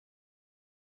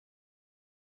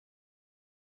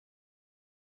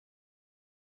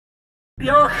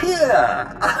You're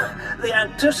here! The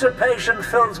anticipation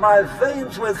fills my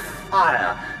veins with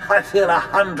fire. I feel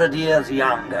 100 years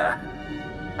younger.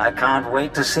 I can't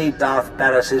wait to see Darth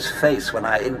Baras' face when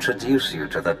I introduce you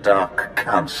to the Dark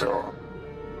Council.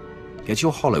 Get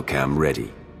your holocam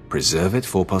ready. Preserve it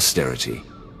for posterity.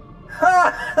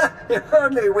 Ha! If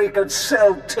only we could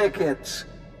sell tickets!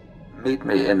 Meet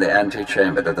me in the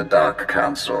antechamber to the Dark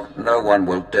Council. No one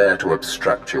will dare to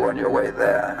obstruct you on your way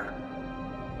there.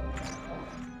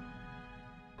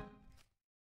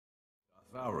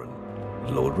 Vowrawn,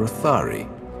 Lord Rathari.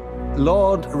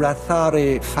 Lord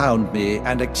Rathari found me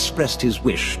and expressed his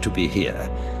wish to be here.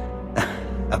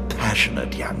 A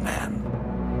passionate young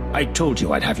man. I told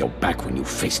you I'd have your back when you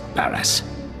faced Baras.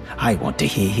 I want to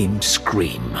hear him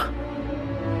scream.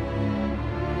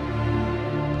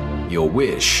 Your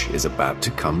wish is about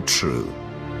to come true.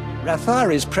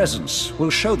 Rathari's presence will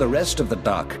show the rest of the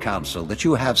Dark Council that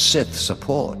you have Sith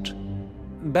support.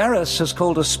 Baras has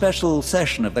called a special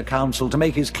session of the Council to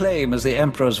make his claim as the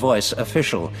Emperor's voice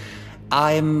official.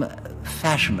 I'm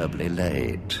fashionably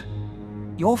late.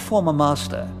 Your former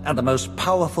master and the most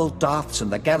powerful Darths in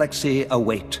the galaxy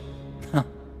await.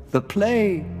 The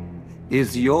play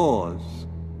is yours.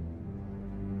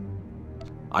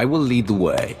 I will lead the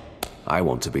way. I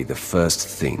want to be the first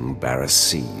thing Baras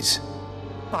sees.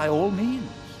 By all means.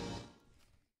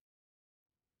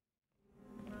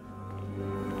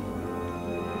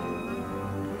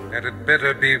 And it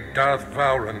better be Darth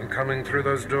Vowrawn coming through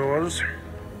those doors.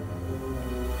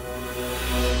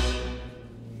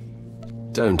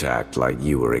 Don't act like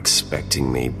you were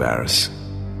expecting me, Baras.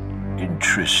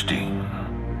 Interesting.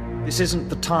 This isn't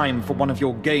the time for one of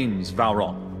your games,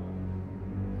 Vowrawn.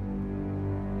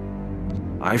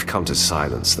 I've come to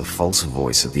silence the false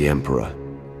voice of the Emperor.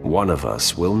 One of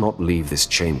us will not leave this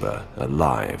chamber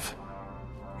alive.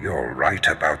 You're right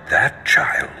about that,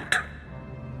 child.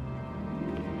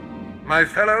 My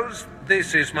fellows,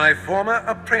 this is my former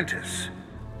apprentice.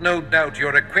 No doubt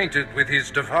you're acquainted with his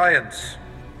defiance.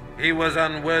 He was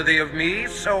unworthy of me,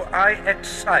 so I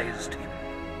excised him.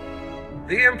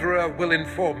 The Emperor will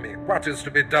inform me what is to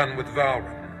be done with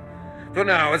Vowrawn. For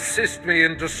now, assist me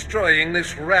in destroying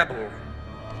this rabble.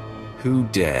 Who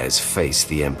dares face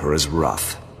the Emperor's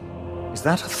wrath? Is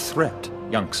that a threat,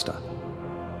 youngster?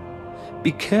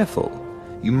 Be careful.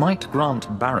 You might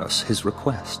grant Baras his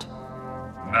request.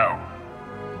 No.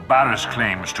 Baras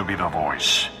claims to be the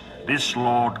voice. This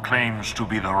lord claims to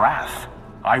be the wrath.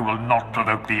 I will not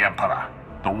provoke the Emperor.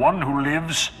 The one who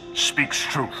lives speaks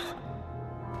truth.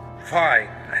 Fine.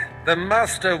 The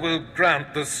Master will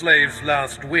grant the slave's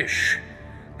last wish.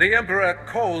 The Emperor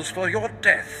calls for your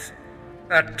death.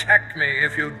 Attack me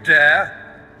if you dare.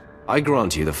 I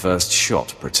grant you the first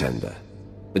shot, Pretender.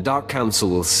 The Dark Council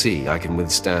will see I can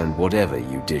withstand whatever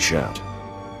you dish out.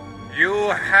 You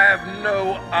have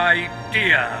no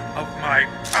idea of my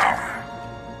power.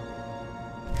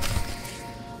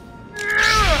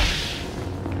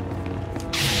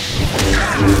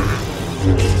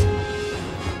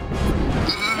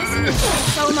 This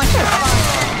is so much fun.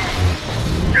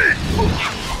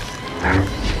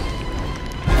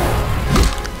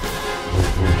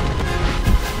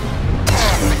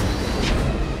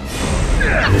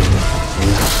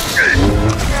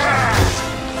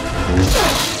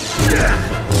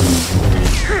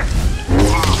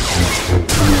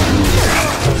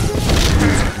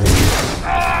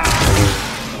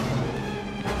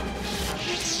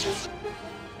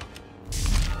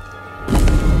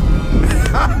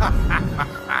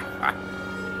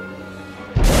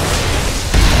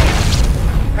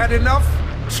 Had enough,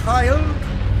 child?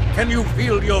 Can you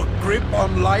feel your grip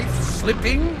on life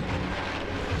slipping?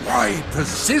 Why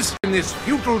persist in this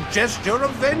futile gesture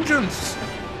of vengeance?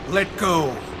 Let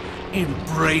go.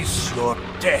 Embrace your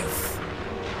death.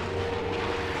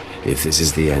 If this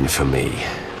is the end for me,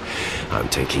 I'm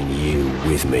taking you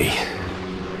with me.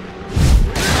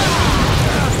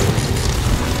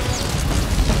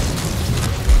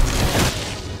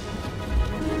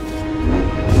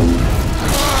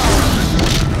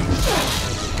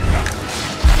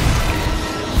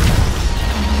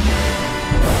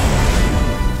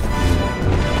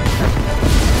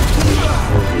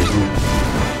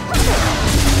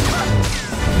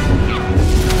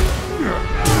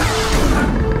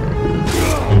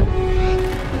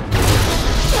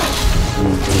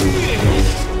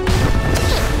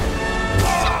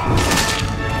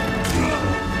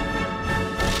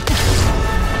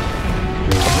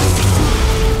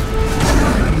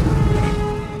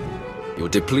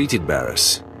 Depleted,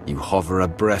 Baras. You hover a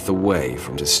breath away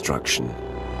from destruction.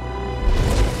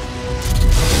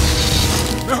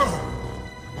 No!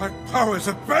 My powers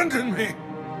abandon me!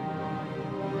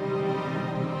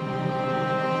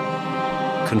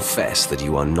 confess that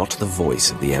you are not the voice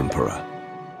of the Emperor?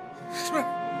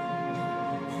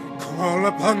 Call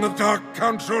upon the Dark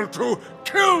Council to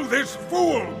kill this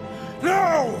fool!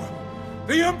 Now!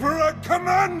 The Emperor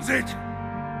commands it!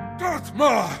 Darth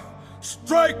Maul,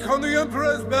 strike on the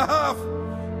Emperor's behalf,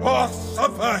 or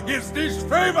suffer his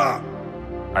disfavor!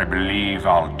 I believe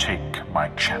I'll take my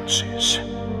chances.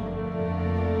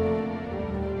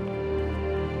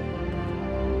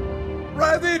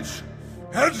 Ravage!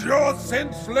 Has your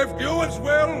sense left you as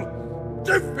well?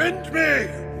 Defend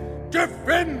me!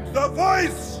 Defend the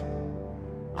voice!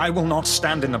 I will not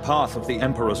stand in the path of the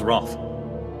Emperor's wrath.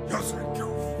 You think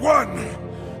you've won?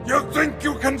 You think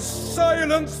you can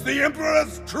silence the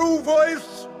Emperor's true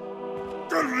voice?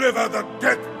 Deliver the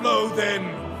death blow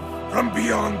then! From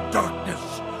beyond darkness,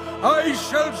 I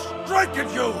shall strike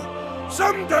at you!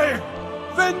 Someday,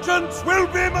 vengeance will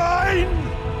be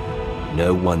mine!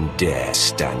 No one dare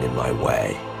stand in my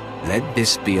way. Let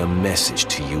this be a message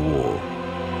to you all.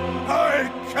 I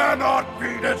cannot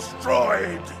be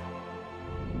destroyed!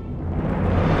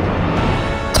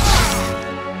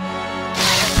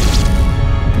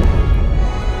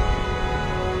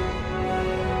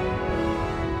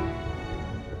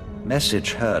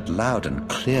 Message heard loud and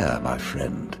clear, my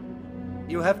friend.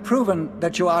 You have proven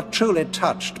that you are truly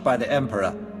touched by the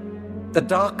Emperor. The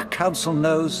Dark Council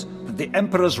knows that the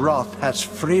Emperor's wrath has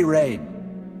free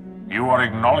reign. You are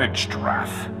acknowledged,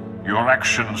 Wrath. Your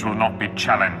actions will not be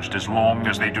challenged as long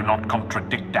as they do not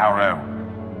contradict our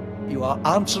own. You are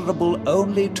answerable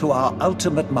only to our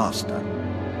ultimate master.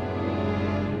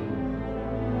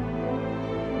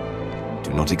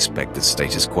 Do not expect the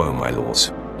status quo, my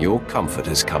lords. Your comfort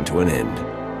has come to an end.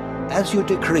 As you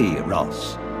decree,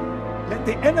 Ross. Let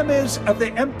the enemies of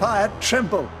the Empire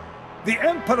tremble. The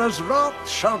Emperor's wrath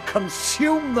shall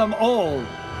consume them all.